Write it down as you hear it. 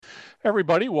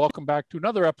Everybody, welcome back to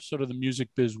another episode of the Music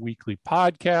Biz Weekly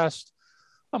podcast.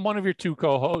 I'm one of your two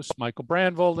co-hosts, Michael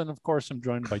Brandvold, and of course, I'm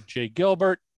joined by Jay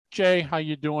Gilbert. Jay, how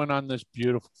you doing on this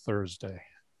beautiful Thursday?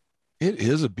 It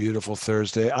is a beautiful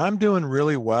Thursday. I'm doing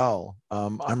really well.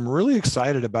 I'm really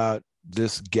excited about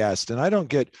this guest, and I don't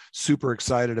get super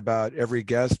excited about every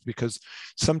guest because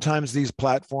sometimes these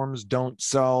platforms don't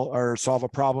sell or solve a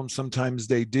problem. Sometimes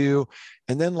they do.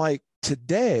 And then like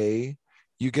today,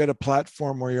 you get a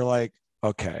platform where you're like,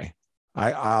 okay,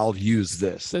 I'll use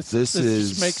this. This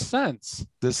makes sense.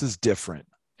 This is different.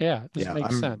 Yeah, this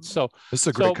makes sense. So this is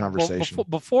a great conversation.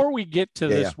 Before we get to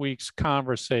this week's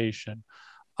conversation,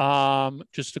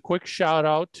 just a quick shout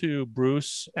out to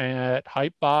Bruce at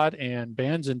Hypebot and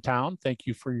Bands in Town. Thank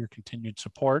you for your continued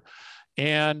support.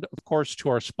 And of course, to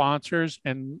our sponsors.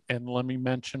 And let me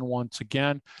mention once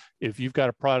again, if you've got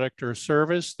a product or a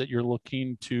service that you're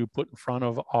looking to put in front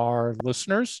of our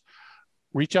listeners,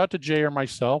 reach out to Jay or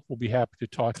myself. We'll be happy to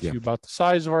talk to you about the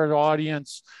size of our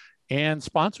audience and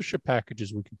sponsorship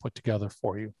packages we can put together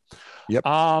for you.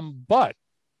 But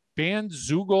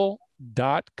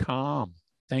bandzoogle.com.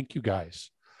 Thank you,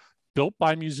 guys. Built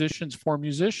by musicians for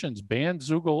musicians,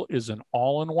 Bandzoogle is an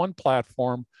all-in-one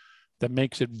platform that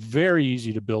makes it very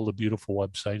easy to build a beautiful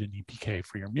website and EPK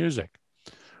for your music.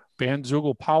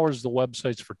 Bandzoogle powers the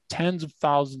websites for tens of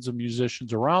thousands of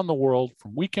musicians around the world,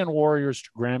 from weekend warriors to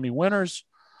Grammy winners.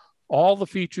 All the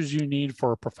features you need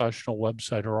for a professional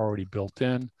website are already built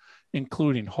in,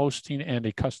 including hosting and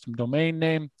a custom domain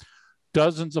name,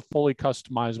 dozens of fully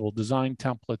customizable design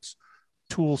templates,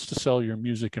 tools to sell your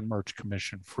music and merch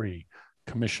commission-free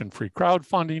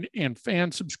crowdfunding and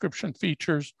fan subscription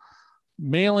features,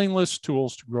 mailing list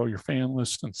tools to grow your fan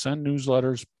list and send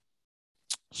newsletters,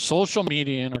 social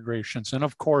media integrations, and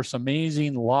of course,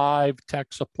 amazing live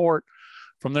tech support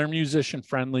from their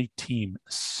musician-friendly team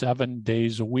 7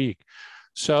 days a week.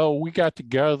 So we got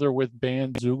together with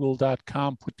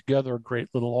bandzoogle.com, put together a great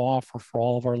little offer for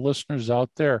all of our listeners out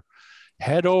there.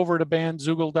 Head over to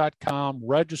bandzoogle.com,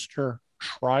 register,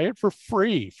 try it for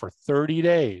free for 30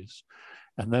 days.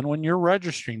 And then when you're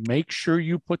registering, make sure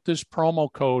you put this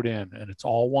promo code in, and it's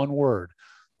all one word.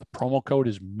 The promo code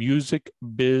is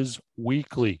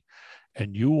MusicBizWeekly,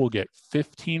 and you will get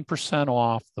 15%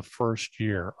 off the first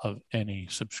year of any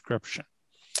subscription.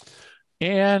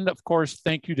 And of course,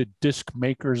 thank you to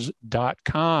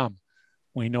discmakers.com.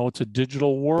 We know it's a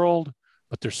digital world,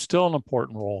 but there's still an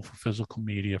important role for physical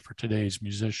media for today's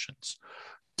musicians.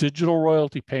 Digital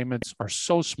royalty payments are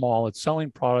so small that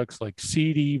selling products like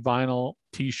CD, vinyl,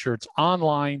 t-shirts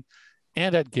online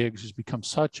and at gigs has become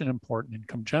such an important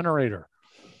income generator.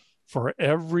 For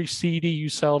every CD you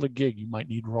sell at a gig, you might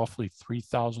need roughly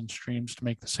 3,000 streams to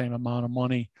make the same amount of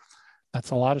money.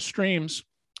 That's a lot of streams.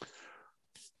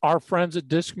 Our friends at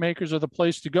Disc Makers are the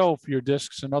place to go for your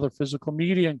discs and other physical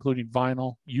media, including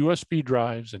vinyl, USB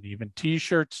drives, and even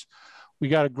t-shirts. We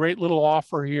got a great little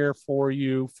offer here for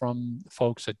you from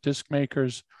folks at Disc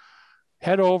Makers.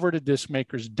 Head over to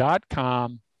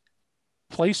discmakers.com,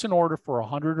 place an order for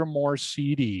 100 or more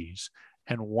CDs,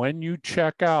 and when you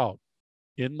check out,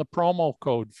 in the promo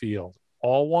code field,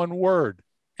 all one word,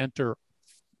 enter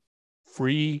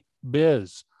free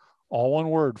biz, all one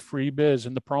word, free biz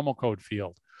in the promo code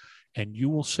field, and you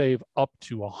will save up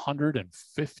to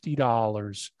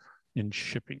 $150 in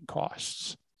shipping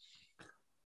costs.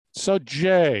 So,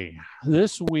 Jay,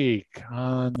 this week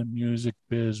on the Music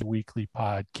Biz Weekly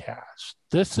podcast,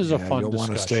 this is a fun you'll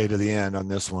discussion. Want to stay to the end on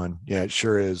this one. Yeah, it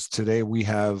sure is. Today we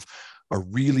have a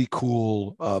really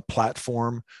cool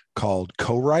platform called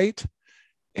Corite,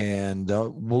 and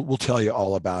we'll tell you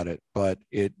all about it, but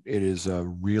it is a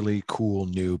really cool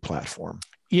new platform.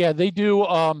 Yeah, they do.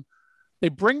 They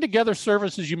bring together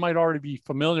services you might already be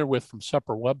familiar with from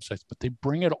separate websites, but they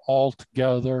bring it all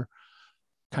together,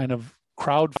 kind of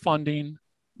crowdfunding,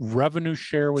 revenue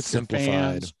share with the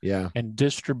fans, and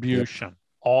distribution,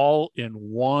 all in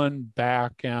one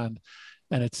back end.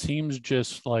 And it seems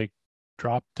just like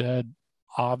drop dead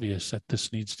obvious that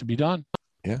this needs to be done.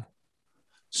 Yeah.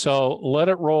 So let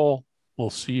it roll. We'll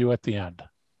see you at the end.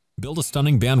 Build a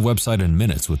stunning band website in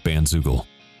minutes with Bandzoogle.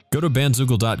 Go to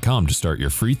bandzoogle.com to start your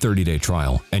free 30-day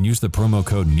trial and use the promo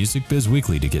code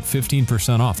MusicBizWeekly to get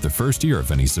 15% off the first year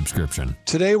of any subscription.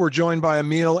 Today, we're joined by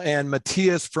Emil and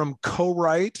Matthias from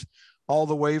Corite, all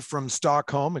the way from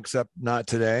Stockholm, except not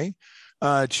today.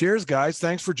 Cheers, guys.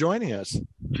 Thanks for joining us.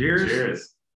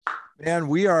 Cheers. Man,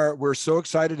 we're so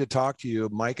excited to talk to you.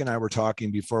 Mike and I were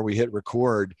talking before we hit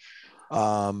record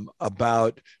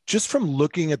about just from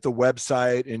looking at the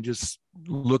website and just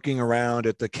looking around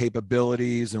at the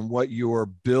capabilities and what you're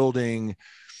building.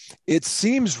 It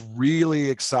seems really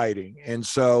exciting. And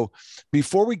so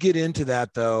before we get into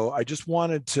that, though, I just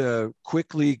wanted to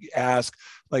quickly ask,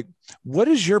 like, what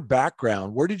is your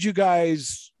background? Where did you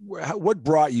guys, what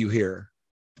brought you here?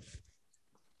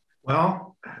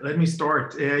 Well, let me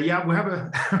start. Yeah, we have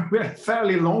a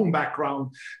fairly long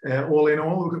background. All in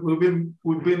all, we've been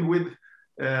within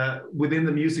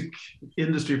the music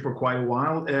industry for quite a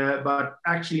while. But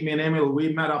actually, me and Emil,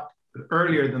 we met up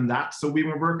earlier than that. So we've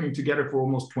been working together for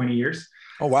almost 20 years.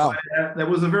 Oh, wow. That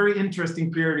was a very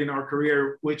interesting period in our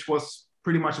career, which was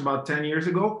pretty much about 10 years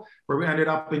ago, where we ended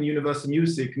up in Universal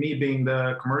Music, me being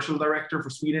the commercial director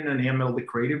for Sweden and Emil, the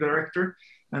creative director.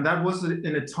 And that was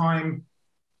in a time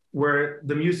where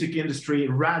the music industry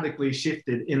radically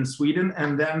shifted in Sweden,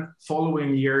 and then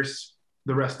following years,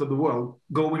 the rest of the world,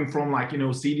 going from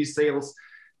CD sales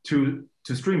to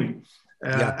streaming.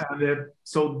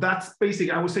 So that's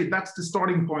basically, I would say that's the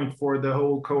starting point for the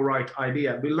whole Corite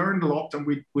idea. We learned a lot, and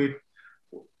we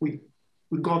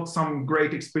got some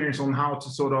great experience on how to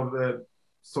sort of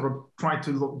try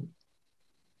to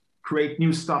create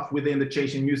new stuff within the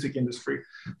changing music industry.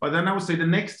 But then I would say the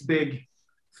next big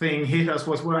thing hit us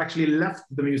was we actually left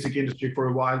the music industry for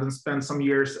a while and spent some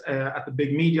years at the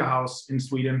big media house in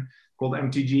Sweden called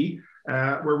MTG,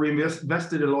 where we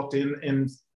invested a lot in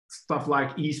stuff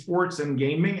like esports and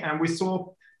gaming. And we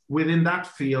saw within that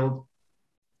field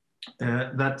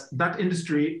that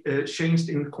industry changed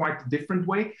in quite a different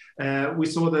way. We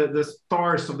saw the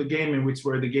stars of the gaming, which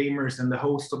were the gamers and the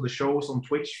hosts of the shows on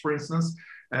Twitch, for instance.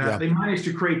 They managed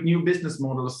to create new business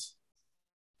models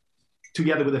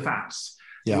together with the fans.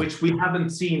 Which we haven't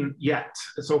seen yet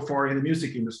so far in the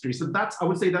music industry. So I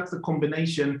would say that's the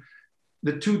combination.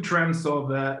 The two trends of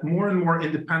more and more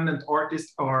independent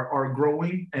artists are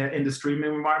growing in the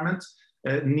streaming environment,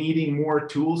 needing more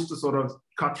tools to sort of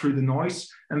cut through the noise.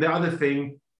 And the other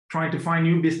thing, trying to find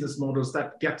new business models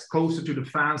that get closer to the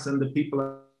fans and the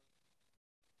people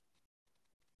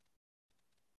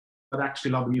that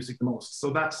actually love the music the most. So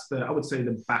that's I would say,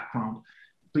 the background.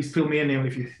 Please fill me in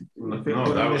if you. No,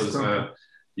 that was.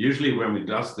 Usually when we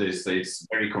do this, it's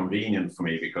very convenient for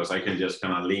me because I can just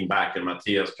kind of lean back, and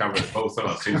Matthias covers both of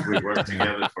us since we worked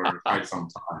together for quite some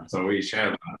time. So we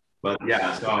share that. But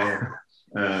yeah,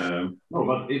 no,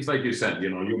 but it's like you said,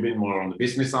 you've been more on the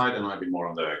business side and I've been more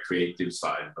on the creative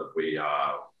side, but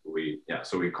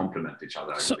so we complement each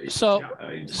other. So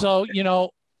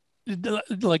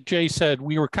like Jay said,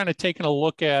 we were kind of taking a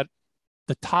look at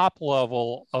the top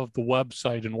level of the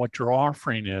website and what your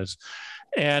offering is.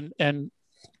 And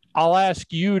I'll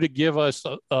ask you to give us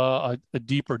a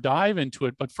deeper dive into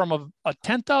it, but from a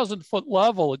 10,000 foot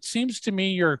level, it seems to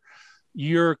me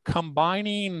you're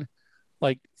combining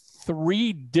like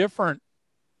 3 different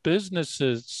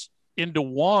businesses into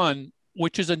one,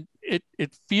 which is it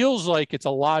feels like it's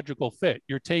a logical fit.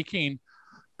 You're taking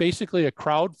basically a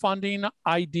crowdfunding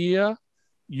idea,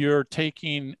 you're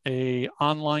taking a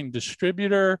online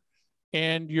distributor,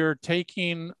 and you're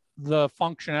taking the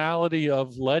functionality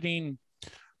of letting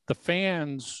the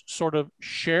fans sort of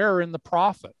share in the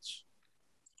profits.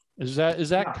 Is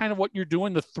that kind of what you're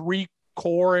doing, the 3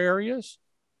 core areas?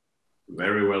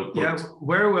 Very well put. Yeah,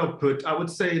 very well put. I would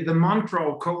say the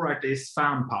mantra of Corite is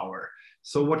fan power.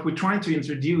 So what we're trying to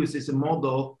introduce is a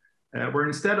model where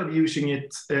instead of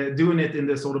doing it in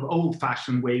the sort of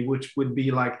old-fashioned way, which would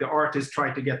be like the artist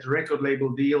try to get the record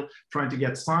label deal, trying to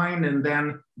get signed, and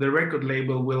then the record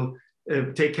label will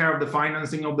take care of the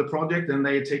financing of the project, and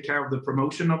they take care of the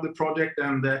promotion of the project,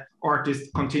 and the artists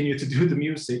continue to do the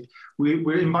music.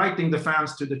 We're inviting the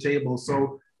fans to the table.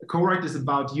 So Corite is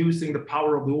about using the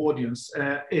power of the audience.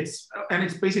 It's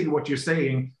basically what you're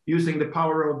saying, using the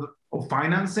power of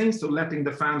financing, so letting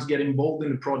the fans get involved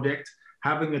in the project,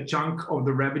 having a chunk of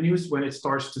the revenues when it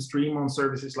starts to stream on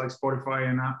services like Spotify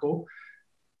and Apple,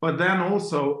 but then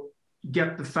also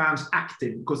get the fans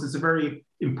active, because it's a very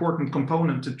important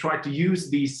component to try to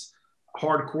use these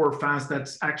hardcore fans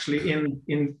that's actually in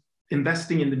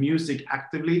investing in the music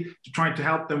actively, to try to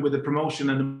help them with the promotion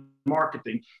and the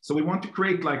marketing. So we want to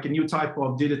create like a new type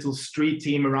of digital street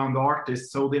team around the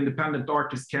artists, so the independent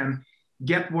artists can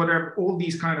get whatever, all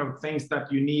these kind of things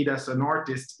that you need as an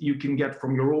artist, you can get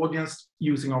from your audience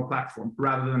using our platform,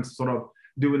 rather than sort of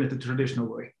doing it the traditional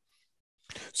way.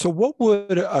 So what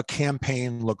would a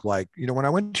campaign look like? When I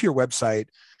went to your website,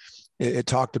 it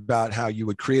talked about how you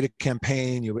would create a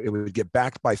campaign, it would get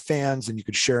backed by fans, and you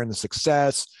could share in the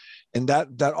success. And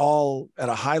that all at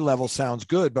a high level sounds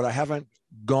good, but I haven't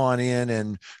gone in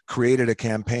and created a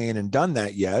campaign and done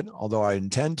that yet, although I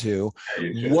intend to.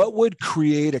 What would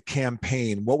create a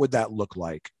campaign? What would that look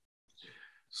like?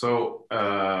 So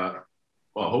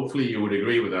well, hopefully you would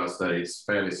agree with us that it's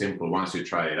fairly simple once you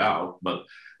try it out. But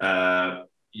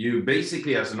you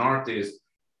basically, as an artist,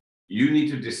 you need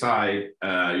to decide,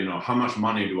 how much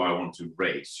money do I want to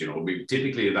raise?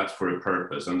 Typically that's for a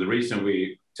purpose. And the reason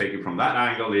we take it from that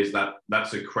angle is that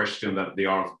that's a question that the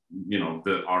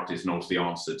artist knows the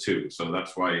answer to. So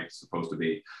that's why it's supposed to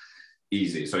be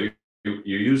easy. So you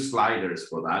use sliders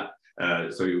for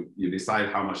that. So you decide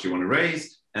how much you want to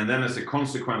raise. And then as a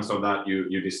consequence of that,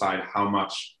 you decide how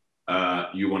much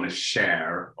you want to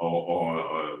share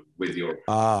or with your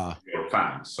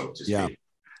fans, so to speak.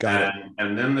 Yeah.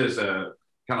 And then there's a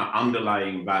kind of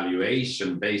underlying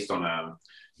valuation based on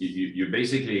you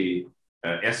basically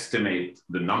estimate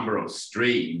the number of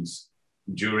streams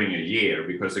during a year,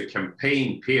 because a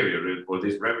campaign period or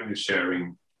this revenue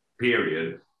sharing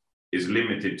period is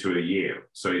limited to a year.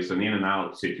 So it's an in and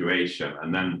out situation.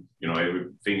 And then,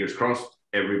 fingers crossed,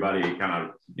 everybody kind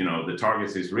of, the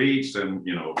targets is reached and,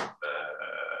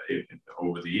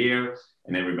 over the year,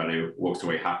 and everybody walks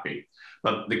away happy.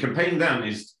 But the campaign then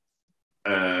is,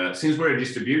 since we're a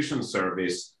distribution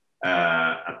service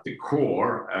at the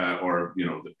core,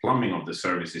 the plumbing of the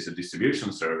service is a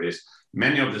distribution service,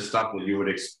 many of the stuff that you would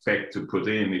expect to put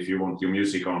in if you want your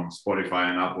music on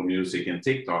Spotify and Apple Music and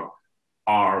TikTok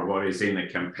are what is in a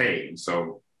campaign.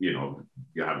 So, you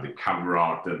have the cover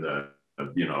art and the,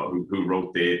 who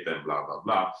wrote it and blah, blah,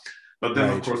 blah. But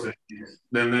then, of course,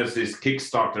 then there's this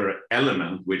Kickstarter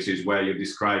element, which is where you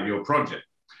describe your project,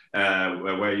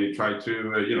 where you try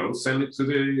to, sell it to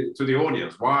the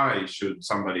audience. Why should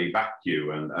somebody back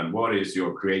you? And what is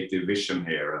your creative vision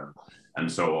here?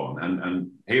 And so on. And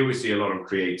here we see a lot of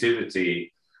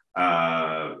creativity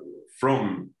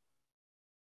from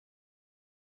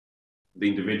the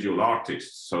individual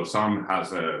artists. So some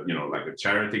has a, like a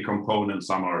charity component.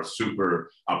 Some are super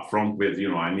upfront with,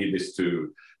 I need this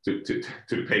to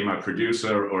pay my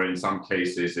producer, or in some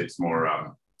cases it's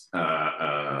more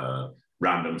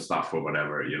random stuff or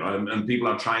whatever, and people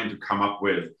are trying to come up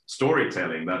with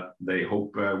storytelling that they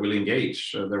hope will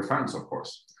engage their fans, of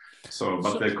course.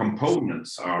 But the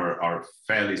components are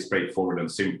fairly straightforward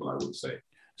and simple, I would say.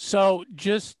 So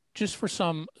just for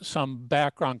some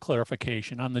background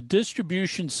clarification, on the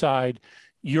distribution side,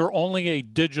 you're only a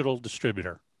digital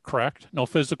distributor, correct? No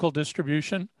physical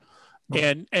distribution?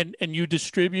 And you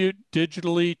distribute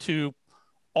digitally to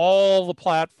all the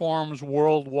platforms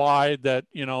worldwide that,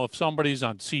 if somebody's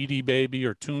on CD Baby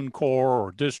or TuneCore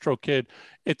or DistroKid,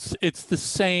 it's the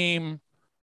same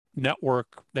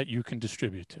network that you can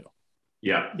distribute to.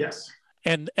 Yeah. Yes.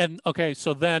 And okay,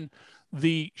 so then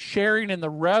the sharing in the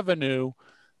revenue,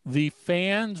 the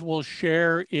fans will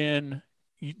share in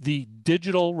the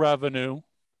digital revenue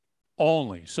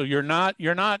only. So you're not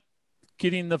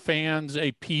getting the fans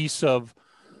a piece of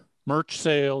merch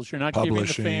sales. You're not giving the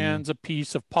fans a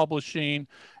piece of publishing.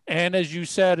 And as you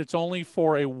said, it's only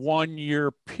for a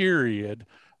 1-year period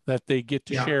that they get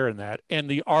to share in that. And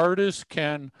the artist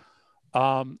can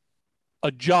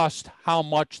adjust how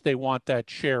much they want that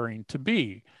sharing to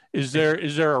be. Is there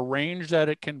a range that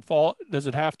it can fall? Does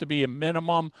it have to be a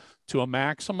minimum to a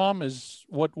maximum?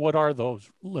 What are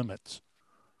those limits?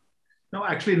 No,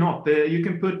 actually not. You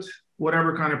can put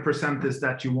whatever kind of percentage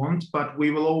that you want, but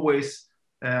we will always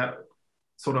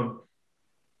sort of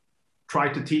try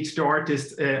to teach the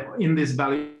artist in this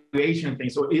valuation thing.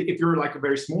 So if you're like a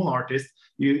very small artist,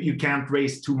 you can't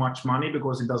raise too much money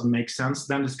because it doesn't make sense.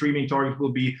 Then the streaming target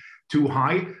will be too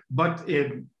high. But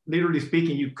literally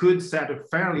speaking, you could set a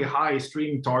fairly high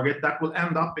streaming target that will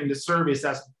end up in the service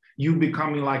as you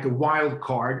becoming like a wild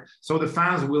card. So the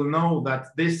fans will know that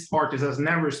this artist has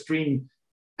never streamed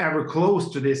ever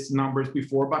close to these numbers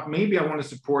before, but maybe I want to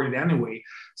support it anyway.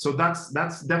 So that's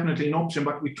definitely an option,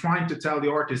 but we're trying to tell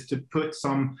the artist to put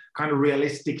some kind of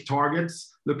realistic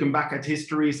targets, looking back at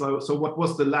history. So what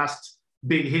was the last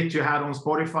big hit you had on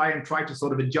Spotify, and try to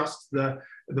sort of adjust the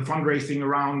fundraising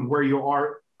around where you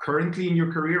are currently in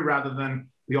your career rather than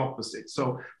the opposite.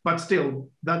 So, but still,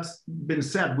 that's been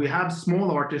said. We have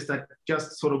small artists that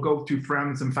just sort of go to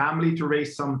friends and family to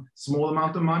raise some small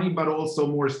amount of money, but also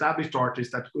more established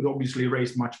artists that could obviously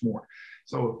raise much more.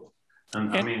 So,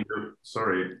 and I mean,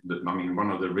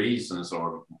 one of the reasons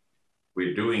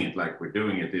we're doing it like we're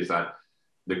doing it is that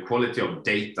the quality of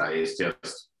data is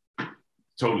just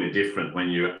totally different when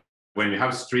you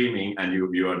have streaming and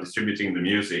you are distributing the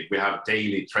music. We have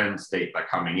daily trends data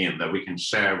coming in that we can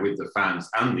share with the fans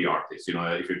and the artists.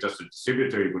 If you're just a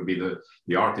distributor, it would be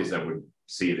the artist that would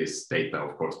see this data,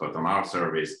 of course, but on our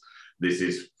service, this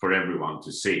is for everyone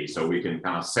to see. So we can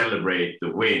kind of celebrate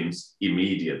the wins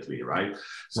immediately, right?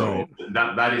 So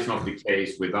that is not the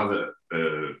case with other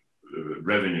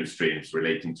revenue streams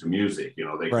relating to music. You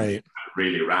know, they can be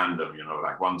really random. You know,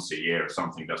 like once a year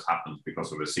something just happens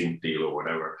because of a sync deal or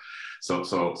whatever. So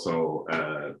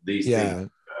these things.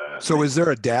 So is there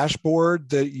a dashboard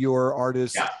that your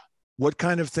artists? Yeah. What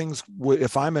kind of things,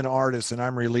 if I'm an artist and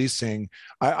I'm releasing,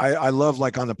 I love,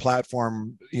 like, on the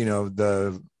platform, you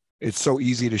know, it's so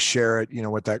easy to share it, you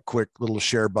know, with that quick little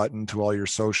share button to all your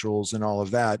socials and all of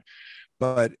that.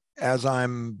 But as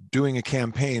I'm doing a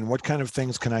campaign, what kind of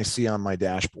things can I see on my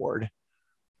dashboard?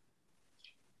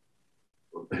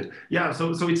 Yeah,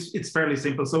 so it's fairly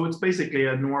simple. So it's basically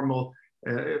a normal,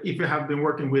 if you have been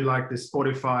working with like the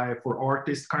Spotify for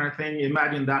artists kind of thing,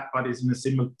 imagine that, but it's in a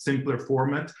simpler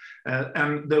format.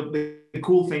 And the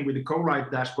cool thing with the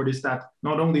Corite dashboard is that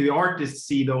not only the artists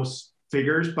see those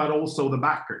figures, but also the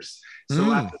backers.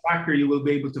 So as a backer, you will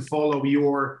be able to follow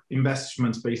your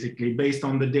investments basically based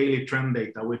on the daily trend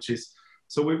data, which is,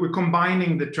 so we're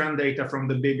combining the trend data from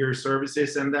the bigger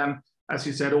services. And then, as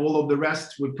you said, all of the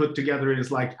rest we put together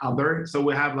is like other. So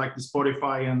we have like the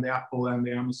Spotify and the Apple and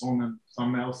the Amazon and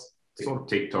something else. So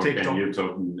TikTok and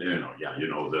YouTube, you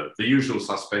know, the usual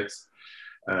suspects.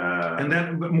 And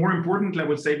then, but more importantly, I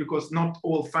would say, because not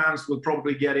all fans will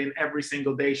probably get in every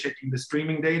single day checking the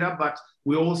streaming data, but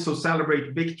we also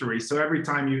celebrate victories. So every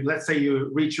time you, let's say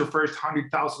you reach your first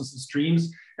 100,000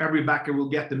 streams, every backer will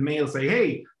get the mail say,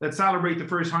 hey, let's celebrate the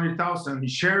first 100,000,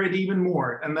 share it even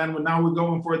more. And then now we're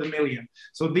going for the million.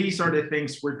 So these are the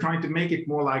things we're trying to make it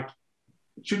more like,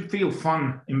 it should feel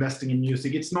fun investing in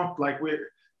music. It's not like we're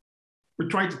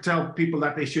trying to tell people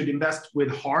that they should invest with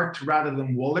heart rather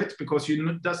than wallet, because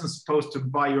you're doesn't supposed to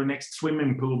buy your next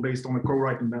swimming pool based on a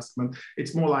Corite investment.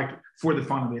 It's more like for the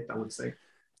fun of it, I would say.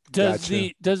 Does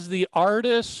the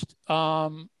artist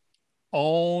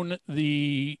own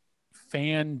the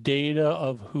fan data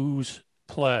of who's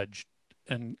pledged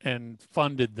and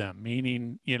funded them?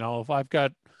 Meaning, you know, if I've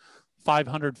got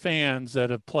 500 fans that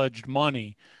have pledged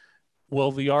money,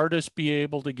 will the artist be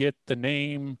able to get the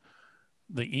name,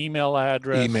 the email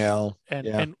address,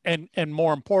 and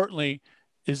more importantly,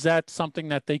 is that something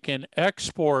that they can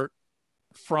export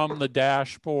from the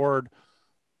dashboard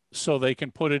so they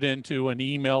can put it into an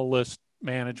email list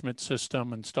management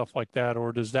system and stuff like that,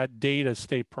 or does that data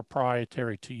stay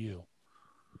proprietary to you?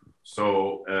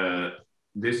 So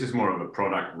this is more of a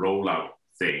product rollout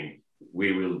thing.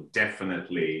 We will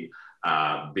definitely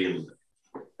build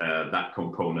that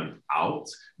component out,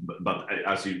 but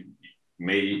as you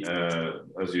may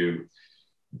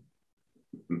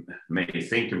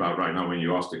think about right now when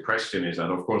you ask the question, is that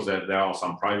of course there are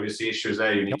some privacy issues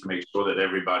there. You need to make sure that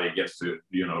everybody gets to,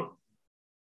 you know,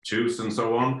 choose and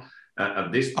so on.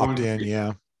 At this point,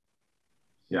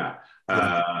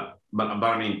 but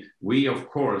I mean, we of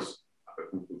course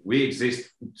we exist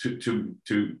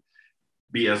to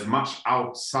be as much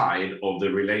outside of the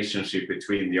relationship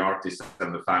between the artist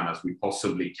and the fan as we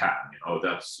possibly can.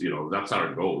 That's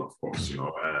our goal, of course.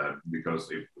 Because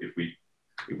if we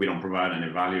don't provide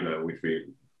any value there, which we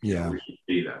should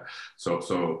be there.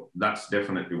 So that's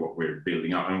definitely what we're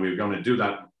building up, and we're going to do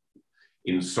that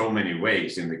in so many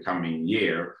ways in the coming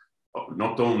year.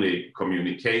 Not only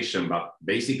communication, but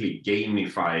basically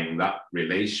gamifying that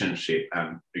relationship,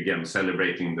 and again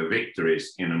celebrating the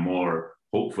victories in a more,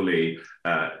 hopefully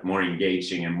more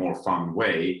engaging and more fun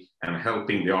way, and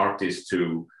helping the artists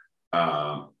to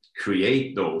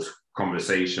create those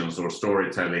conversations or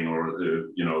storytelling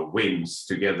or wins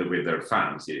together with their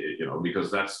fans. Because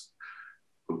that's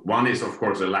one is of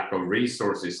course a lack of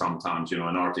resources. Sometimes an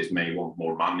artist may want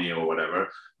more money or whatever,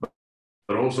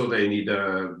 but also they need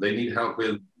help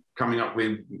with coming up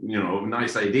with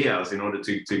nice ideas in order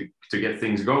to get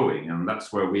things going, and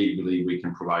that's where we believe we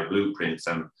can provide blueprints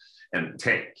and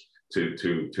tech to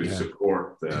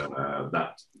support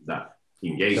that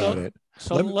engagement.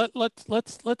 So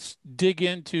let's dig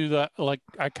into that. Like,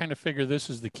 I kind of figure this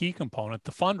is the key component,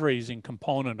 the fundraising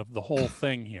component of the whole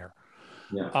thing here.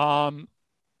 Yeah.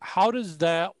 How does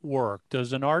that work?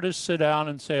 Does an artist sit down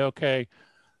and say, okay,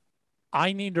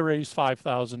 I need to raise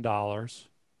 $5,000,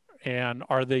 and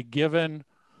are they given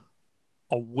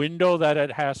a window that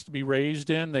it has to be raised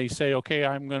in? They say, okay,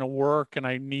 I'm going to work and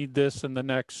I need this in the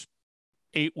next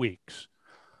 8 weeks.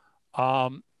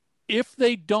 If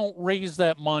they don't raise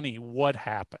that money, what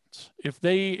happens? If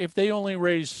they only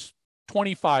raise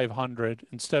 $2,500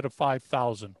 instead of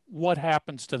 $5,000, what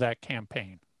happens to that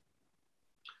campaign?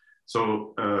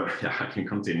 So I can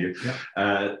continue.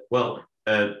 Yeah.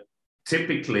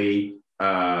 Typically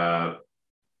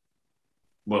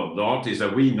well, the artists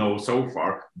that we know so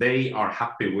far, they are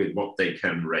happy with what they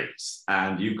can raise.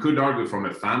 And you could argue from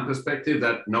a fan perspective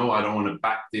that, no, I don't want to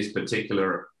back this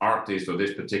particular artist or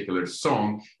this particular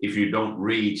song if you don't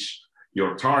reach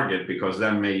your target, because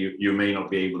then you may not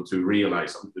be able to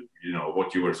realize something, you know,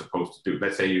 what you were supposed to do.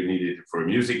 Let's say you need it for a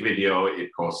music video,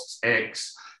 it costs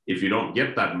X. If you don't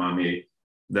get that money,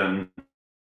 then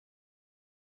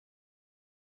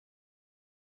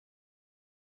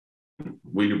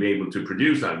will you be able to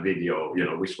produce that video, you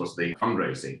know, which was the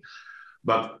fundraising.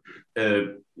 But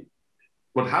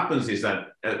what happens is that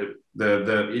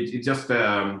it just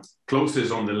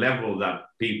closes on the level that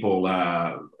people,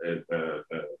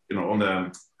 you know, on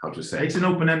the, how to say? It's an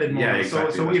open-ended model. Yeah,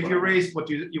 exactly. So if you raise what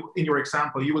you in your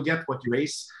example, you will get what you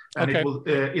raise, and okay.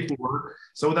 it will work.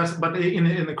 So that's, but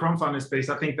in the crowdfunding space,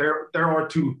 I think there are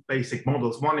two basic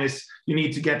models. One is you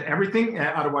need to get everything,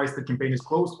 otherwise the campaign is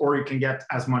closed, or you can get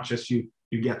as much as you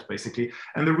get, basically.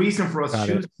 And the reason for us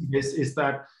choosing this is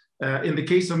that in the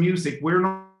case of music, we're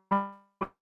not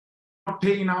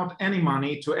paying out any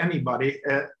money to anybody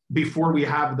before we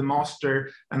have the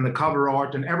master and the cover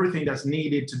art and everything that's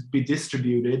needed to be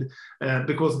distributed,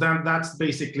 because then that's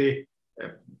basically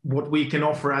what we can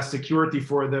offer as security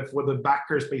for the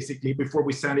backers, basically, before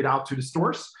we send it out to the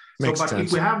stores. Makes sense.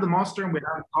 If we have the master and we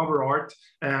have cover art,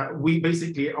 we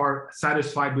basically are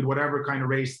satisfied with whatever kind of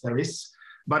race there is.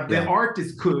 But the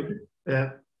artist could,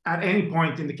 at any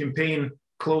point in the campaign,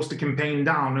 close the campaign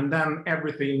down, and then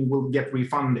everything will get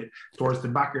refunded towards the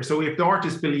backer. So if the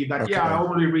artists believe that, yeah, I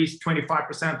only reached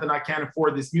 25% and I can't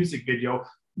afford this music video,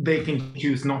 they can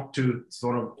choose not to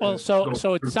sort of. Well,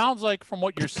 so it sounds like from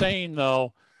what you're saying,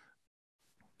 though,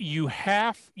 you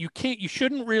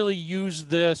shouldn't really use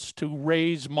this to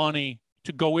raise money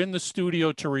to go in the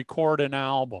studio to record an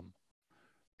album,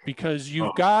 because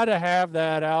you've got to have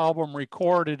that album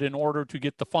recorded in order to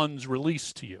get the funds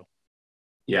released to you.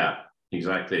 Yeah,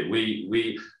 exactly.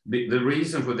 The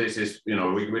reason for this is, you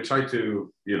know, we try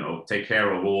to, you know, take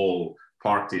care of all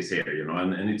parties here, you know,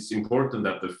 and it's important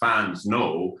that the fans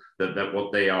know that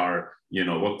what they are, you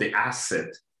know, what the asset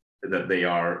that they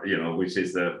are, you know, which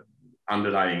is the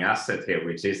underlying asset here,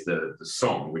 which is the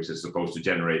song, which is supposed to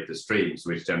generate the streams,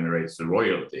 which generates the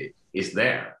royalty, is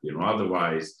there, you know,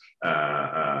 otherwise,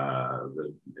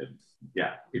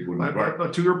 yeah, it wouldn't work.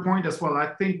 But to your point as well,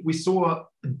 I think we saw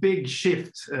a big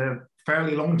shift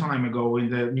fairly long time ago in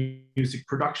the music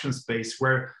production space,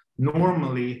 where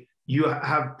normally you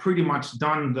have pretty much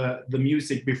done the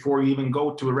music before you even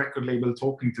go to a record label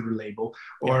talking to the label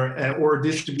or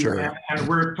distributor. Sure. And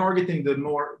we're targeting the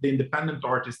independent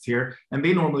artists here, and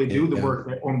they normally do the work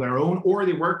on their own, or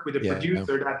they work with a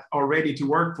producer that are ready to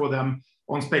work for them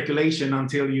on speculation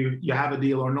until you have a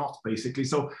deal or not, basically.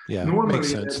 So normally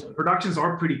the productions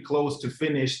are pretty close to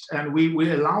finished, and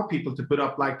we allow people to put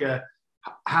up like a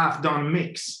half-done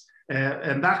mix.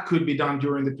 And that could be done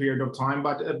during the period of time,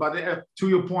 but to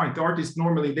your point, the artists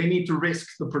normally, they need to risk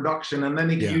the production, and then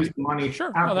they can use the money.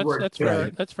 Sure, that's fair.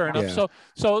 That's fair enough. Yeah.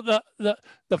 So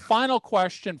the final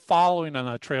question following on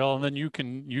that trail, and then you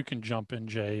can jump in,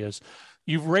 Jay, is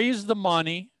you've raised the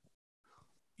money,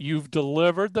 you've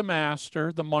delivered the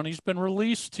master, the money's been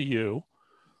released to you,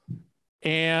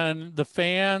 and the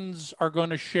fans are going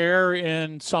to share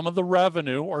in some of the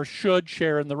revenue, or should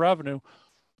share in the revenue.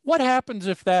 What happens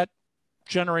if that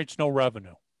generates no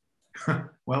revenue?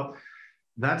 Well,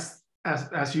 that's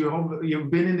as you've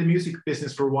been in the music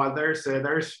business for a while.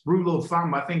 There's rule of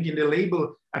thumb. I think in the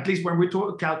label, at least when we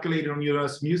calculated on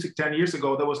US Music 10 years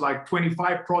ago, there was like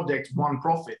 25 projects, 1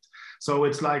 profit. So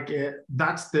it's like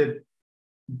that's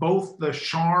both the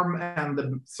charm and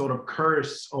the sort of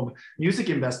curse of music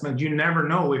investment. You never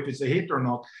know if it's a hit or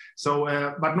not. So,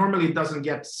 but normally it doesn't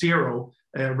get 0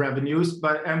 revenues.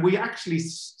 And we actually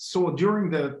saw during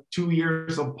the 2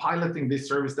 years of piloting this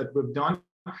service that we've done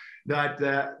that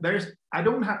I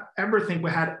don't ever think we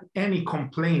had any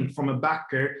complaint from a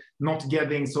backer not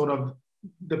getting sort of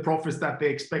the profits that they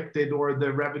expected or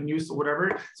the revenues or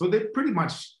whatever. So they're pretty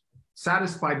much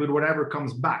satisfied with whatever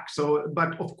comes back. So,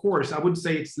 but of course, I would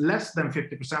say it's less than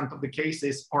 50% of the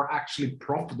cases are actually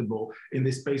profitable in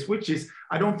this space, which is,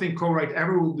 I don't think Corite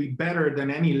ever will be better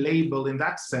than any label in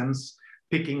that sense,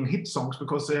 picking hit songs,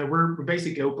 because we're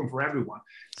basically open for everyone.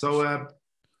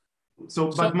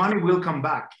 But money will come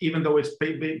back, even though it's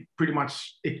pretty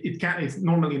much, it's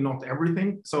normally not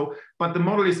everything. So, but the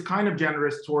model is kind of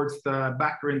generous towards the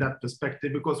backer in that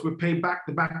perspective, because we pay back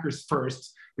the backers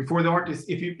first before the artist.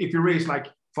 If you raise like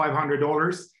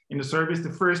 $500 in the service,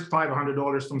 the first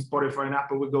 $500 from Spotify and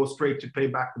Apple will go straight to pay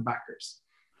back the backers.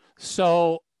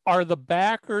 So are the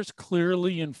backers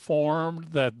clearly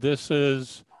informed that this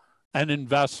is an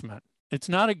investment? it's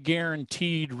not a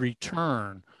guaranteed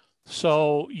return.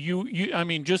 So I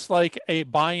mean, just like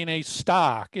buying a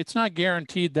stock, it's not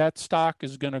guaranteed that stock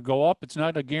is going to go up. It's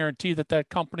not a guarantee that that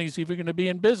company's even going to be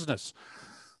in business.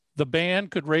 The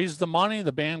band could raise the money,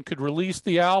 the band could release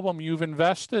the album you've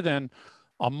invested, and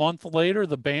a month later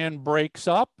the band breaks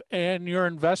up and your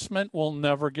investment will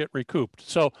never get recouped.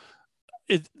 So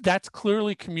that's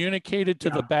clearly communicated to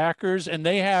the backers, and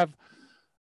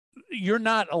you're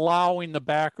not allowing the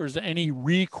backers any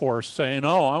recourse saying,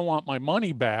 oh, I want my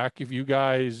money back. If you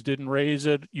guys didn't raise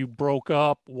it, you broke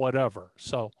up, whatever.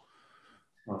 So,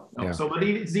 no. So, but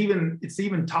it's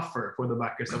even tougher for the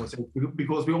backers, I would say,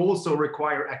 because we also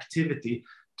require activity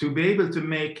to be able to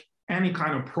make any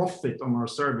kind of profit on our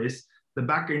service. The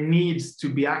backer needs to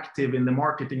be active in the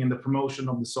marketing and the promotion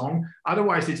of the song.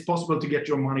 Otherwise, it's possible to get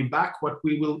your money back, but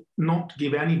we will not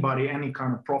give anybody any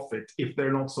kind of profit if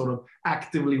they're not sort of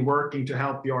actively working to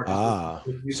help the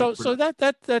artist. So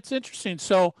that's interesting.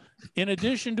 So in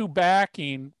addition to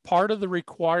backing, part of the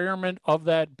requirement of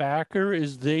that backer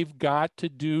is they've got to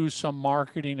do some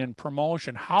marketing and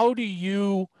promotion. How do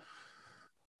you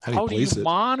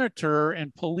monitor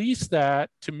and police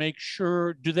that to make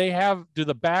sure? Do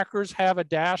the backers have a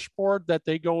dashboard that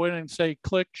they go in and say,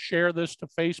 click, share this to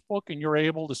Facebook, and you're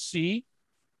able to see?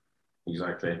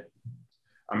 Exactly.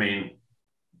 I mean,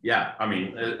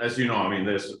 as you know, I mean,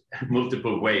 there's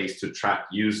multiple ways to track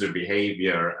user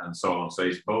behavior and so on. So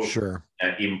it's both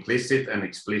implicit and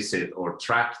explicit, or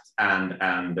tracked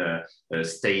and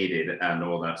stated and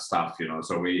all that stuff, you know.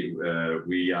 So we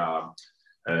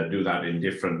do that in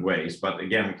different ways. But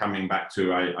again, coming back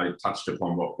to, I touched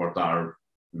upon what our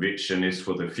vision is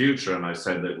for the future. And I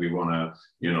said that we want to,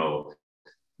 you know,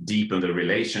 deepen the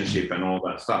relationship and all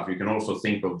that stuff. You can also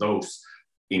think of those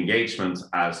engagements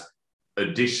as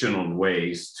additional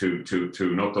ways to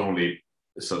not only,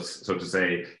 so to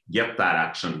say, get that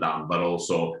action done, but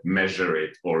also measure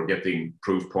it, or getting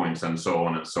proof points and so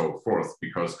on and so forth,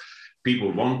 because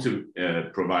people want to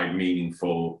provide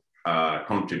meaningful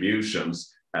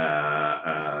contributions.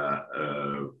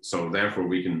 So therefore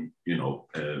we can, you know,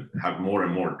 have more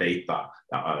and more data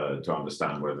to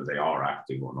understand whether they are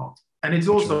active or not. And it's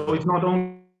also, it's not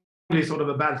only sort of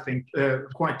a bad thing,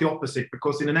 quite the opposite,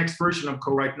 because in the next version of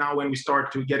Corite now, when we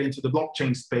start to get into the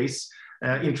blockchain space,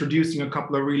 introducing a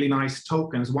couple of really nice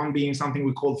tokens, one being something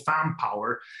we call fan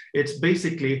power. It's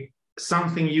basically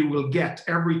something you will get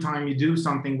every time you do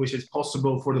something which is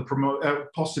possible for the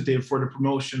positive for the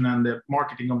promotion and the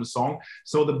marketing of the song.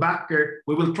 So the backer,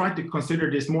 we will try to consider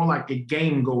this more like a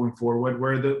game going forward,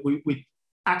 where we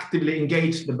actively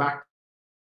engage the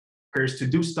backers to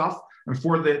do stuff. And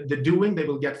for the doing, they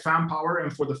will get fan power.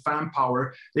 And for the fan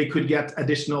power, they could get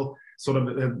additional sort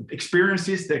of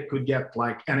experiences. They could get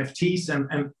like NFTs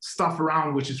and stuff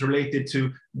around, which is related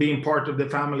to being part of the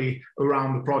family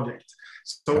around the project.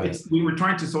 So we were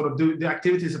trying to sort of do, the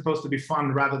activity is supposed to be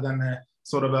fun rather than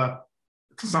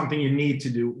something you need to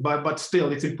do. But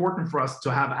still, it's important for us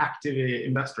to have active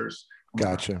investors.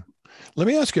 Gotcha. Let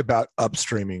me ask you about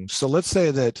upstreaming. So let's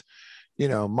say that, you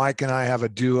know, Mike and I have a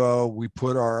duo. We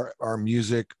put our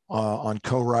music on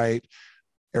Corite.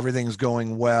 Everything's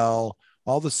going well.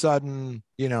 All of a sudden,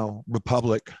 you know,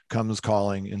 Republic comes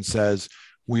calling and says,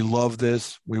 we love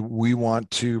this. We want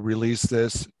to release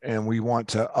this, and we want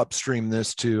to upstream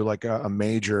this to like a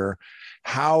major.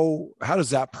 How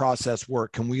does that process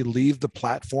work? Can we leave the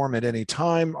platform at any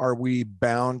time? Are we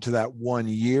bound to that 1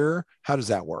 year? How does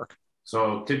that work?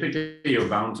 So typically you're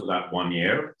bound to that 1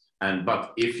 year.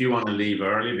 But if you want to leave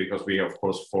early, because we of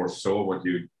course foresaw what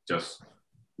you just,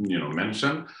 you know,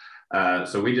 mentioned.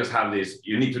 So we just have this,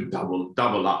 you need to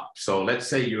double up. So let's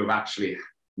say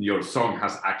your song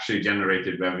has actually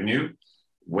generated revenue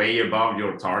way above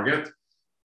your target.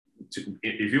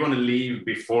 If you want to leave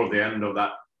before the end of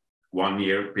that 1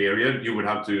 year period, you would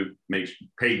have to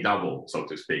pay double, so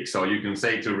to speak. So you can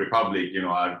say to Republic, you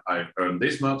know, I've earned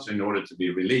this much in order to be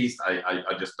released.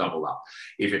 I just double up.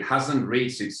 If it hasn't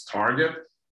reached its target,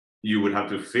 you would have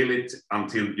to fill it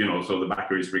until, you know, so the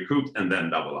backer is recouped, and then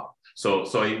double up. So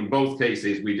in both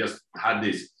cases, we just had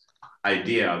this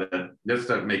idea that let's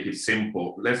make it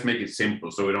simple. Let's make it simple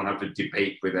so we don't have to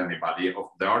debate with anybody.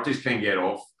 The artist can get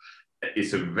off.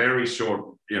 It's a very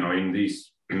short, you know, in the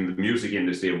music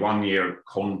industry, a 1 year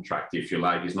contract, if you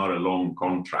like. It's not a long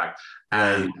contract.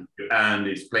 And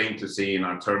it's plain to see in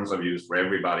our terms of use for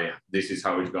everybody, this is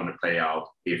how it's going to play out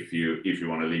if you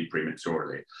want to leave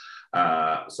prematurely.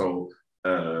 And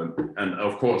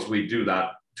of course we do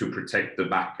that to protect the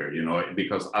backer, you know,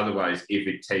 because otherwise if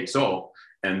it takes off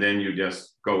and then you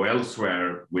just go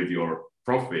elsewhere with your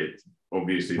profit,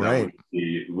 obviously Right.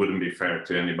 that wouldn't be fair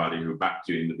to anybody who backed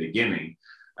you in the beginning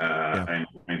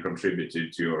and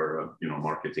contributed to your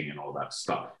marketing and all that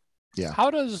stuff. Yeah.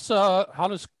 How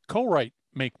does Corite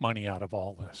make money out of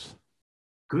all this?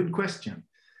 Good question.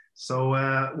 So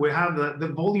we have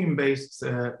the volume-based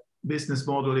business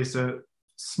model is a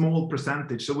small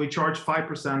percentage. So we charge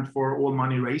 5% for all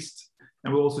money raised,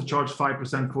 and we also charge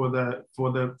 5%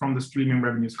 from the streaming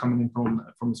revenues coming in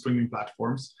from the streaming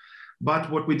platforms.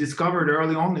 But what we discovered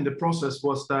early on in the process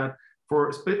was that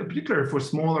particularly for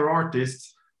smaller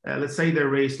artists, let's say they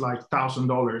raise like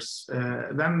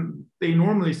 $1,000, then they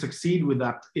normally succeed with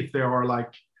that if they are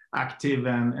like active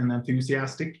and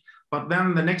enthusiastic. But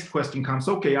then the next question comes,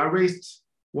 okay, I raised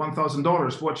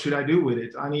 $1,000. What should I do with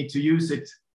it? I need to use it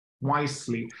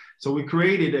wisely. So we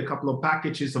created a couple of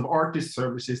packages of artist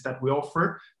services that we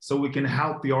offer so we can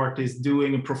help the artist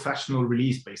doing a professional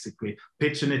release, basically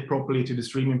pitching it properly to the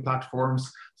streaming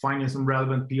platforms, finding some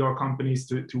relevant PR companies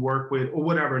to work with, or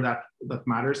whatever that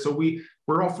matters. So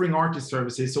we're offering artist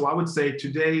services. So I would say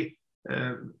today,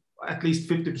 at least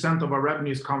 50% of our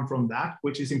revenues come from that,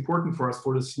 which is important for us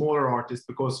for the smaller artists,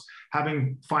 because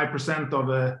having 5% of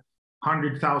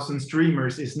 100,000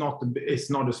 streamers is not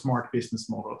a smart business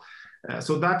model.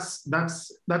 So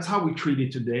that's how we treat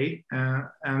it today.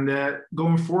 And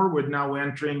going forward, now we're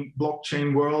entering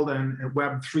blockchain world and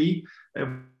Web3.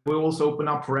 We also open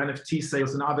up for NFT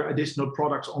sales and other additional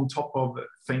products on top of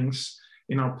things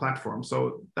in our platform.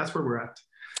 So that's where we're at.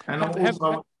 And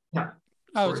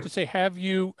I was going to say, have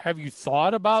you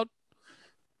thought about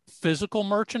physical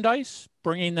merchandise,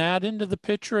 bringing that into the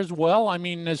picture as well? I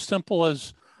mean, as simple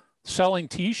as selling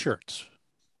T-shirts.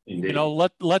 Indeed.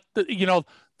 Let the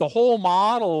whole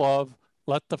model of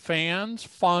let the fans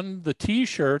fund the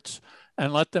T-shirts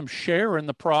and let them share in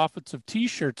the profits of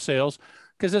T-shirt sales,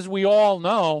 because as we all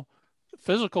know,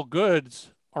 physical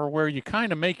goods are where you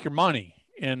kind of make your money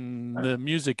in the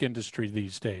music industry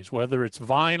these days, whether it's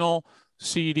vinyl,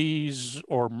 CDs,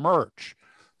 or merch.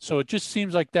 So it just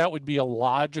seems like that would be a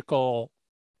logical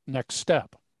next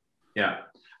step. Yeah,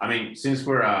 I mean, since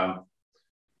we're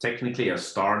technically a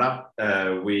startup,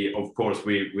 we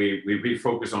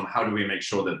focus on how do we make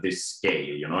sure that this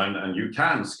scale, and you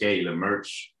can scale a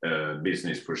merch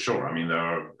business for sure. I mean, there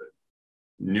are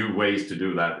new ways to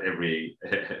do that every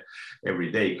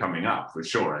day coming up for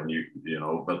sure, and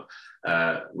but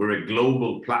we're a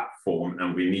global platform,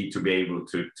 and we need to be able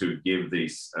to give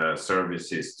these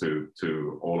services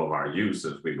to all of our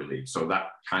users, we believe. So that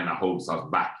kind of holds us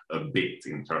back a bit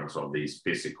in terms of these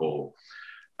physical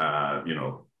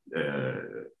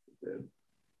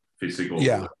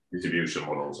distribution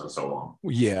models and so on.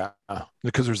 Yeah,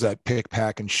 because there's that pick,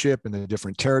 pack, and ship in the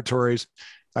different territories.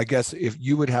 I guess if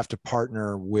you would have to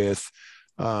partner with,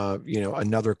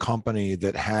 another company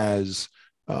that has,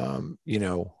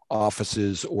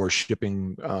 offices or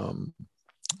shipping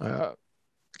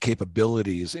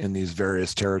capabilities in these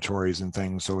various territories and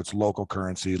things. So it's local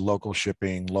currency, local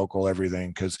shipping, local everything.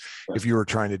 Because if you were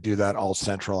trying to do that all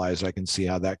centralized, I can see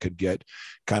how that could get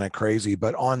kind of crazy.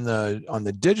 But on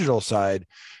the digital side,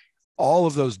 all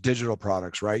of those digital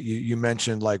products, right? You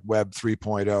mentioned like Web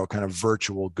 3.0 kind of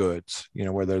virtual goods,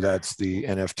 whether that's the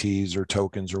NFTs or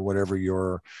tokens or whatever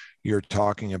you're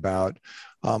talking about.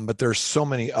 But there's so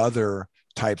many other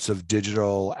types of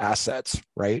digital assets,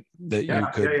 right, that you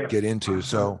could get into.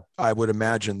 So I would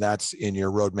imagine that's in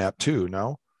your roadmap too,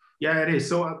 no? Yeah, it is.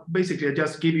 So basically, I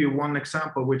just give you one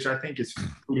example, which I think is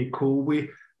really cool.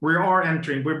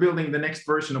 We're building the next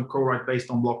version of Corite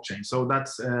based on blockchain. So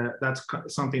that's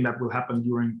something that will happen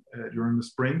during the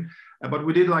spring. But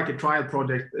we did like a trial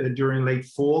project during late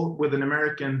fall with an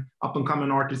American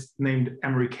up-and-coming artist named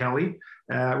Emery Kelly,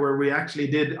 where we actually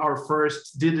did our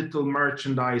first digital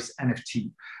merchandise NFT.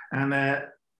 And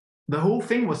the whole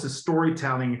thing was a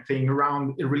storytelling thing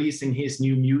around releasing his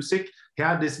new music. He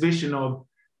had this vision of,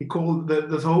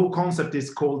 the whole concept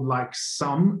is called like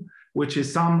sum, which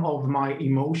is some of my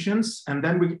emotions. And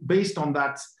then based on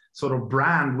that sort of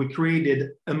brand, we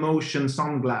created emotion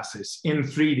sunglasses in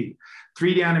 3D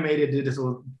animated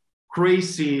digital,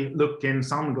 crazy looking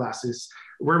sunglasses,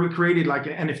 where we created like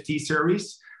an NFT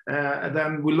series.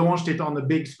 Then we launched it on the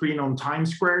big screen on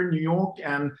Times Square, New York.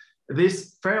 And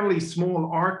this fairly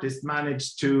small artist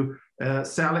managed to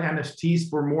sell NFTs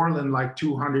for more than like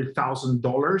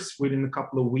 $200,000 within a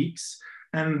couple of weeks.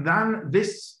 And then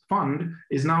this fund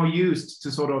is now used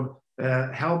to sort of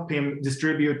help him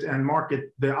distribute and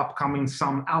market the upcoming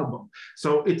Some album.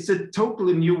 So it's a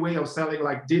totally new way of selling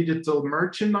like digital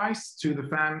merchandise to the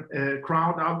fan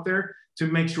crowd out there, to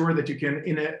make sure that you can,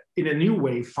 in a new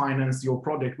way, finance your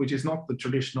project, which is not the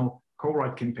traditional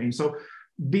Corite campaign. So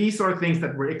these are things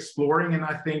that we're exploring, and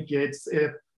I think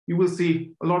you will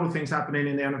see a lot of things happening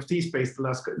in the NFT space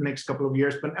the next couple of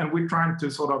years. And we're trying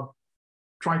to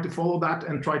follow that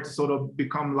and try to sort of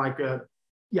become like a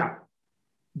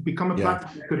platform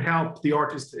that could help the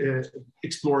artists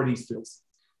explore these fields.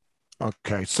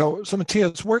 Okay, so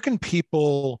Matthias, where can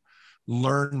people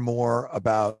learn more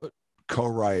about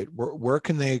Corite? Where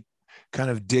can they kind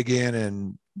of dig in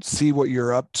and see what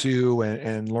you're up to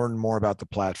and learn more about the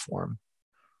platform?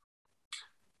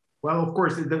 Well, of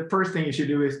course, the first thing you should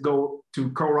do is go to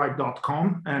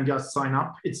corite.com and just sign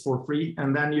up. It's for free.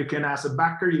 And then you can, as a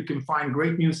backer, you can find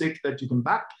great music that you can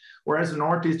back. Or as an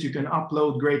artist, you can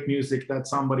upload great music that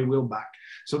somebody will back.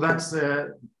 So that's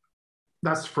the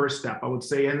first step, I would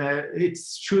say. And it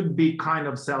should be kind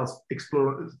of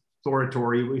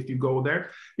self-exploratory if you go there.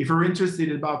 If you're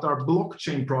interested about our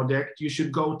blockchain project, you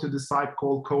should go to the site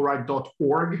called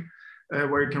corite.org.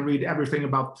 Where you can read everything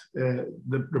about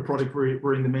the project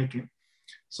we're in the making.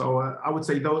 So I would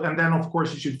say those, and then of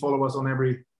course you should follow us on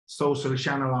every social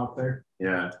channel out there.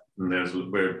 Yeah, and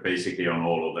we're basically on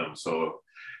all of them. So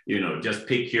just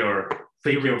pick your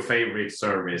favorite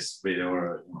service,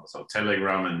 so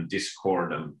Telegram and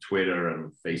Discord and Twitter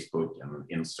and Facebook and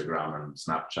Instagram and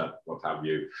Snapchat, what have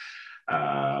you.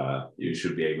 You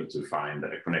should be able to find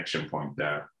a connection point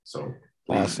there. So.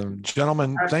 Awesome.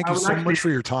 Gentlemen, thank you so much for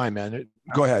your time, man.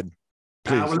 Go ahead,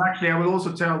 please.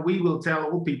 We will tell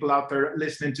all people out there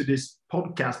listening to this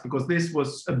podcast, because this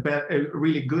was a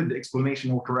really good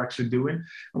explanation of what we're actually doing.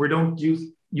 We don't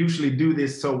usually do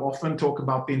this so often, talk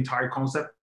about the entire concept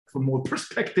from more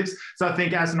perspectives. So I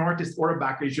think as an artist or a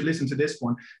backer, you should listen to this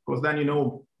one, because then you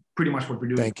know pretty much what we're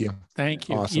doing. Thank you. Thank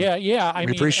you. Awesome. Yeah. I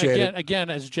mean, appreciate it.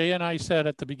 Again, as Jay and I said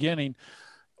at the beginning,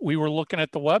 we were looking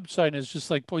at the website and it's just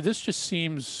like, boy, this just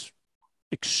seems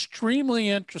extremely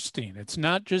interesting. It's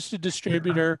not just a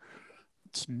distributor.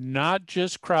 It's not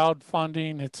just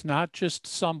crowdfunding. It's not just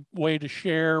some way to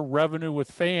share revenue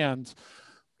with fans.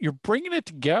 You're bringing it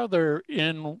together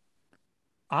in,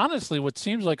 honestly, what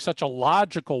seems like such a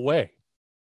logical way.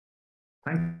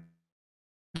 Thank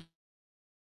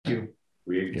you.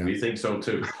 We think so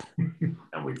too. And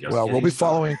we'll be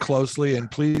following closely,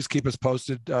 and please keep us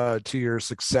posted to your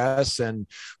success. And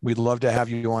we'd love to have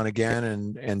you on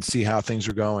again and see how things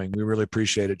are going. We really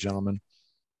appreciate it, gentlemen.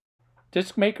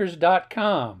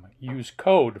 Discmakers.com. Use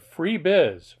code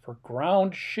FREEBIZ for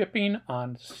ground shipping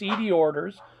on CD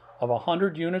orders of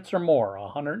 100 units or more,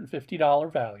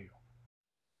 $150 value.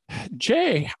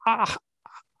 Jay,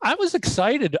 I was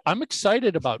excited. I'm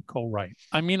excited about Corite.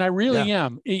 I mean, I really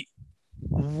am.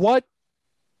 What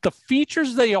the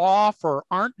features they offer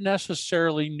aren't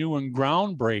necessarily new and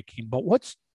groundbreaking, but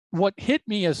what hit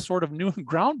me as sort of new and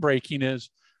groundbreaking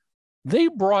is they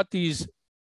brought these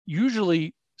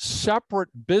usually separate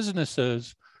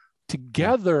businesses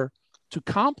together to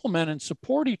complement and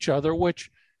support each other, which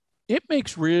it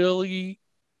makes really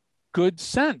good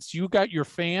sense. You got your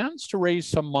fans to raise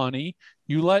some money.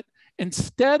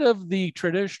 Instead of the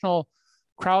traditional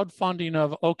crowdfunding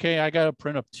of, okay, I got to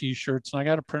print up t-shirts and I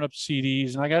got to print up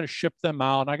CDs and I got to ship them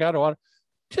out. And I got to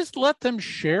just let them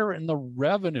share in the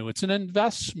revenue. It's an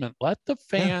investment. Let the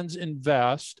fans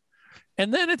invest.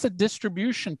 And then it's a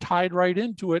distribution tied right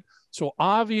into it. So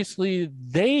obviously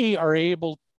they are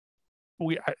able,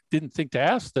 I didn't think to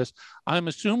ask this. I'm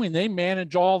assuming they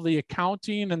manage all the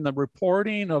accounting and the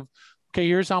reporting of, okay,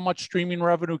 here's how much streaming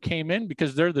revenue came in,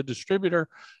 because they're the distributor.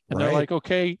 And they're like,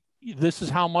 okay, this is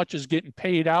how much is getting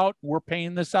paid out. We're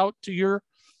paying this out to your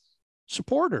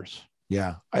supporters.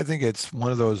 Yeah, I think it's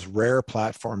one of those rare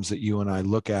platforms that you and I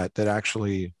look at that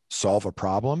actually solve a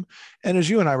problem. And as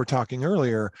you and I were talking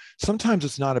earlier, sometimes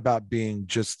it's not about being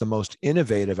just the most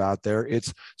innovative out there.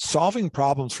 It's solving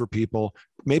problems for people,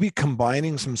 maybe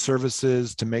combining some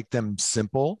services to make them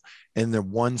simple and the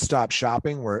one-stop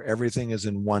shopping where everything is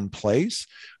in one place.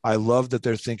 I love that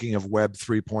they're thinking of Web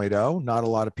 3.0. Not a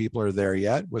lot of people are there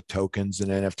yet with tokens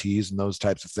and NFTs and those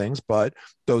types of things, but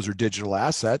those are digital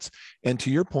assets. And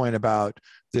to your point about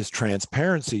this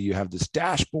transparency, you have this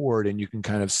dashboard and you can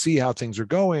kind of see how things are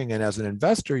going. And as an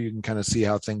investor, you can kind of see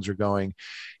how things are going.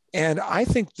 And I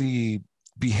think the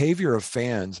behavior of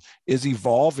fans is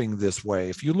evolving this way.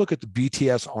 If you look at the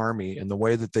BTS army and the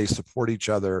way that they support each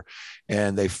other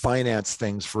and they finance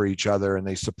things for each other and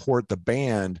they support the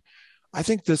band, I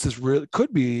think this is really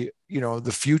could be,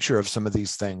 the future of some of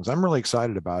these things. I'm really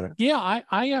excited about it. Yeah,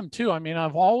 I am too. I mean,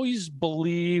 I've always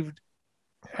believed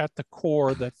at the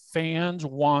core that fans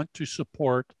want to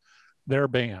support their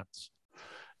bands.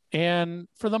 And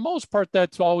for the most part,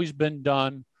 that's always been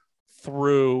done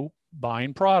through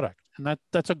buying product. And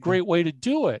that's a great way to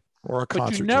do it. Or a but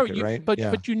concert you never, ticket, right?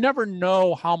 but you never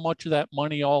know how much of that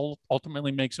money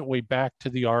ultimately makes its way back to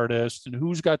the artist and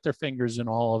who's got their fingers in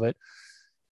all of it.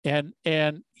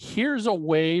 And here's a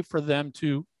way for them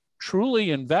to truly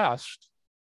invest.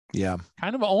 Yeah.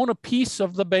 Kind of own a piece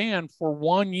of the band for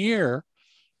 1 year,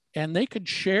 and they could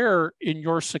share in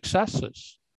your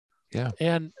successes. Yeah.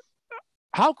 And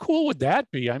how cool would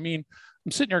that be? I mean,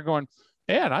 I'm sitting there going,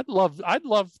 man, I'd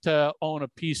love to own a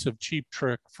piece of Cheap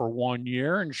Trick for 1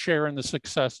 year and share in the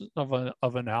success of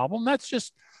an album. That's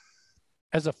just,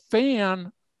 as a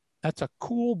fan, that's a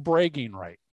cool bragging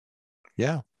right.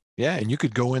 Yeah. Yeah. And you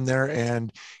could go in there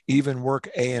and even work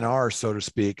A&R, so to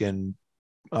speak, and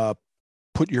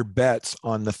put your bets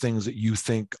on the things that you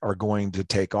think are going to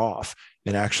take off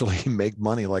and actually make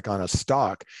money, like on a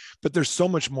stock. But there's so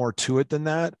much more to it than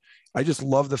that. I just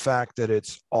love the fact that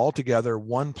it's all together,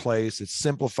 one place. It's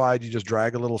simplified. You just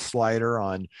drag a little slider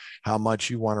on how much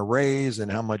you want to raise and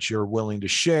how much you're willing to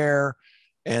share.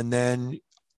 And then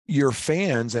your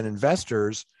fans and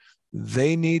investors,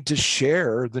 they need to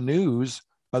share the news.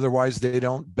 Otherwise, they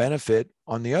don't benefit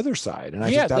on the other side. And I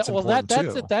think that's important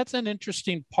too. That's an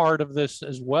interesting part of this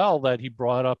as well that he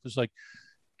brought up, is like,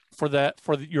 for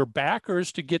your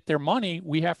backers to get their money,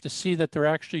 we have to see that they're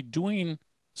actually doing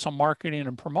some marketing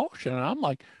and promotion. And I'm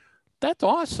like, that's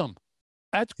awesome.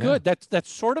 That's good.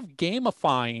 That's sort of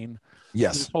gamifying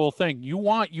this whole thing. You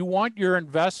want your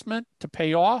investment to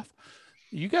pay off.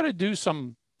 You got to do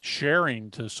some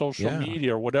sharing to social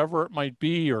media or whatever it might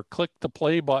be, or click the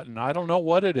play button. I don't know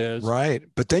what it is. Right.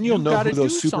 But then you'll know who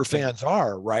those super fans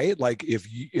are, right? Like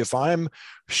if I'm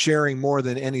sharing more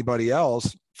than anybody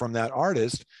else from that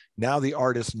artist, now the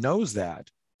artist knows that.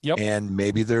 Yep. And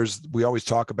maybe we always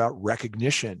talk about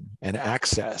recognition and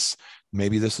access.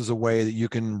 Maybe this is a way that you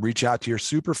can reach out to your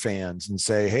super fans and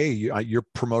say, hey, you're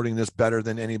promoting this better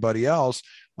than anybody else.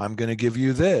 I'm going to give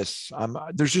you this.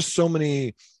 There's just so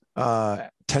many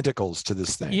tentacles to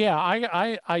this thing. Yeah,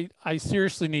 I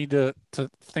seriously need to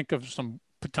think of some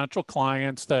potential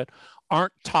clients that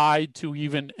aren't tied to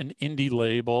even an indie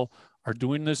label, are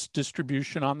doing this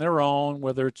distribution on their own,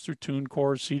 whether it's through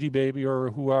TuneCore, CD Baby,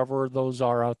 or whoever those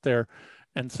are out there,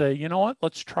 and say, you know what,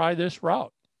 let's try this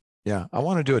route. Yeah, I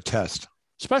want to do a test.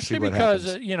 Especially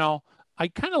because, I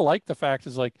kind of like the fact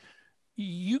is like,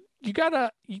 you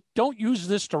don't use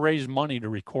this to raise money to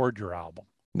record your album.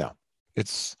 No.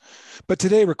 But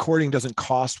today recording doesn't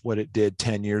cost what it did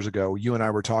 10 years ago. You and I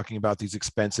were talking about these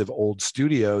expensive old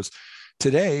studios.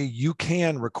 Today, you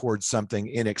can record something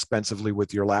inexpensively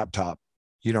with your laptop.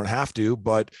 You don't have to,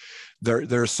 but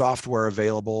there's software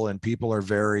available, and people are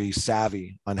very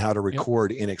savvy on how to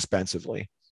record inexpensively.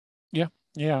 Yeah.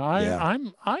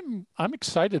 I'm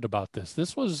excited about this.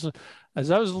 This was, as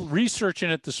I was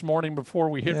researching it this morning before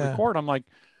we hit record, I'm like,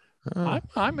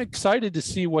 I'm excited to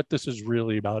see what this is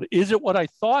really about. Is it what I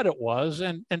thought it was?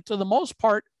 And to the most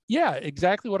part,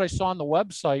 exactly what I saw on the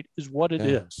website is what it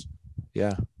is.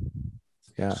 Yeah.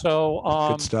 So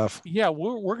good stuff. Yeah,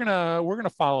 we're gonna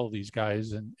follow these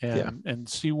guys and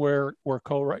see where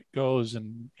Corite goes,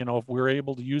 and if we're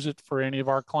able to use it for any of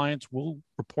our clients, we'll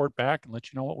report back and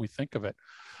let you know what we think of it.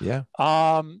 Yeah.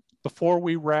 Before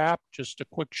we wrap, just a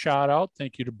quick shout out.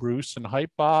 Thank you to Bruce and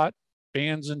Hypebot,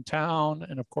 Bands in Town,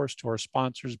 and of course to our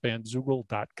sponsors,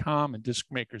 bandzoogle.com and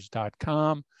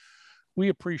discmakers.com. We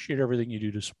appreciate everything you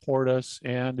do to support us.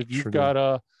 And if you've got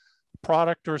a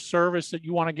product or service that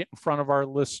you want to get in front of our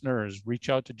listeners, reach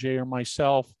out to Jay or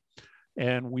myself,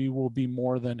 and we will be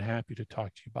more than happy to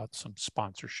talk to you about some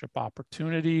sponsorship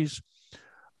opportunities.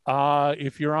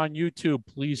 If you're on YouTube,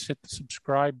 please hit the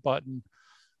subscribe button.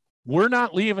 We're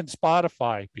not leaving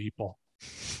Spotify, people.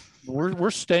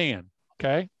 We're staying,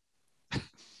 okay?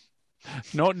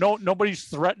 Nobody's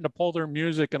threatened to pull their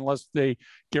music unless they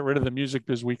get rid of the Music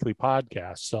Biz Weekly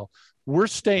podcast. So we're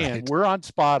staying. Right. We're on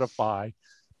Spotify.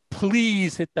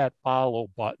 Please hit that follow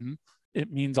button.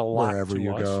 It means a lot wherever to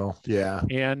you us. go. Yeah.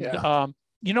 And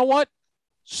you know what?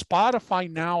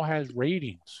 Spotify now has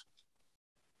ratings.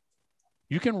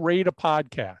 You can rate a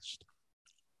podcast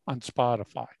on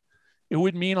Spotify. It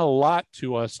would mean a lot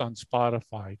to us on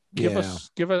Spotify. Give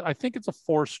us, I think it's a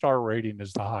 4-star rating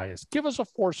is the highest. Give us a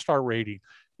 4-star rating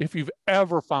if you've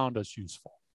ever found us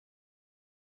useful.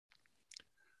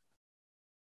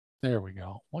 There we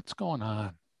go. What's going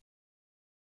on?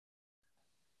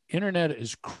 Internet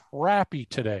is crappy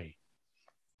today.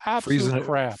 Absolute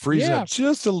crap. Freezing up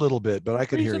just a little bit, but I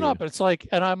could hear you. Up. It's like,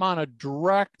 and I'm on a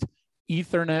direct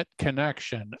Ethernet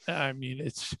connection. I mean,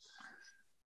 it's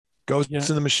goes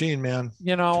to the machine, man.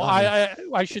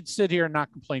 I should sit here and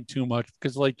not complain too much,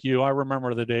 because like you, I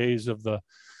remember the days of the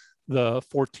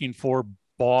 14.4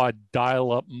 baud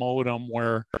dial-up modem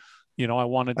where, you know, I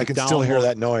wanted to I can still hear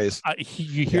that noise.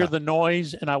 You hear the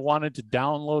noise, and I wanted to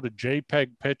download a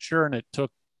JPEG picture, and it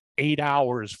took 8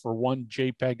 hours for one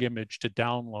JPEG image to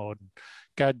download.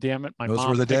 God damn it. Those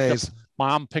were the days.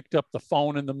 Mom picked up the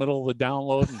phone in the middle of the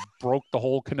download and broke the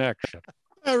whole connection.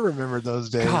 I remember those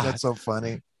days. God. That's so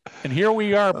funny. And here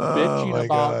we are bitching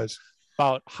gosh.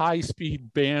 about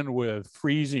high-speed bandwidth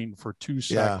freezing for 2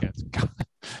 seconds.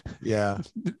 Yeah.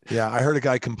 I heard a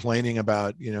guy complaining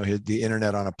about, you know, the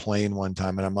internet on a plane one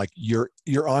time, and I'm like, you're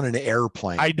on an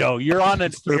airplane. I know, you're on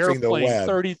an surfing airplane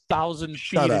 30,000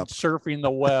 feet and surfing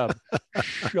the web.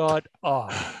 Shut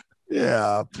up.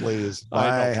 Yeah, please.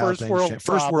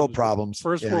 First world problems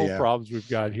we've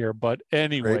got here. But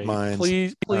anyway,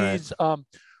 please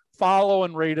follow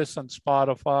and rate us on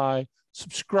Spotify.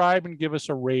 Subscribe and give us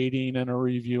a rating and a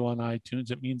review on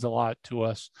iTunes. It means a lot to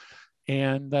us.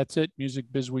 And that's it. Music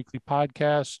Biz Weekly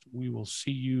Podcast. We will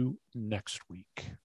see you next week.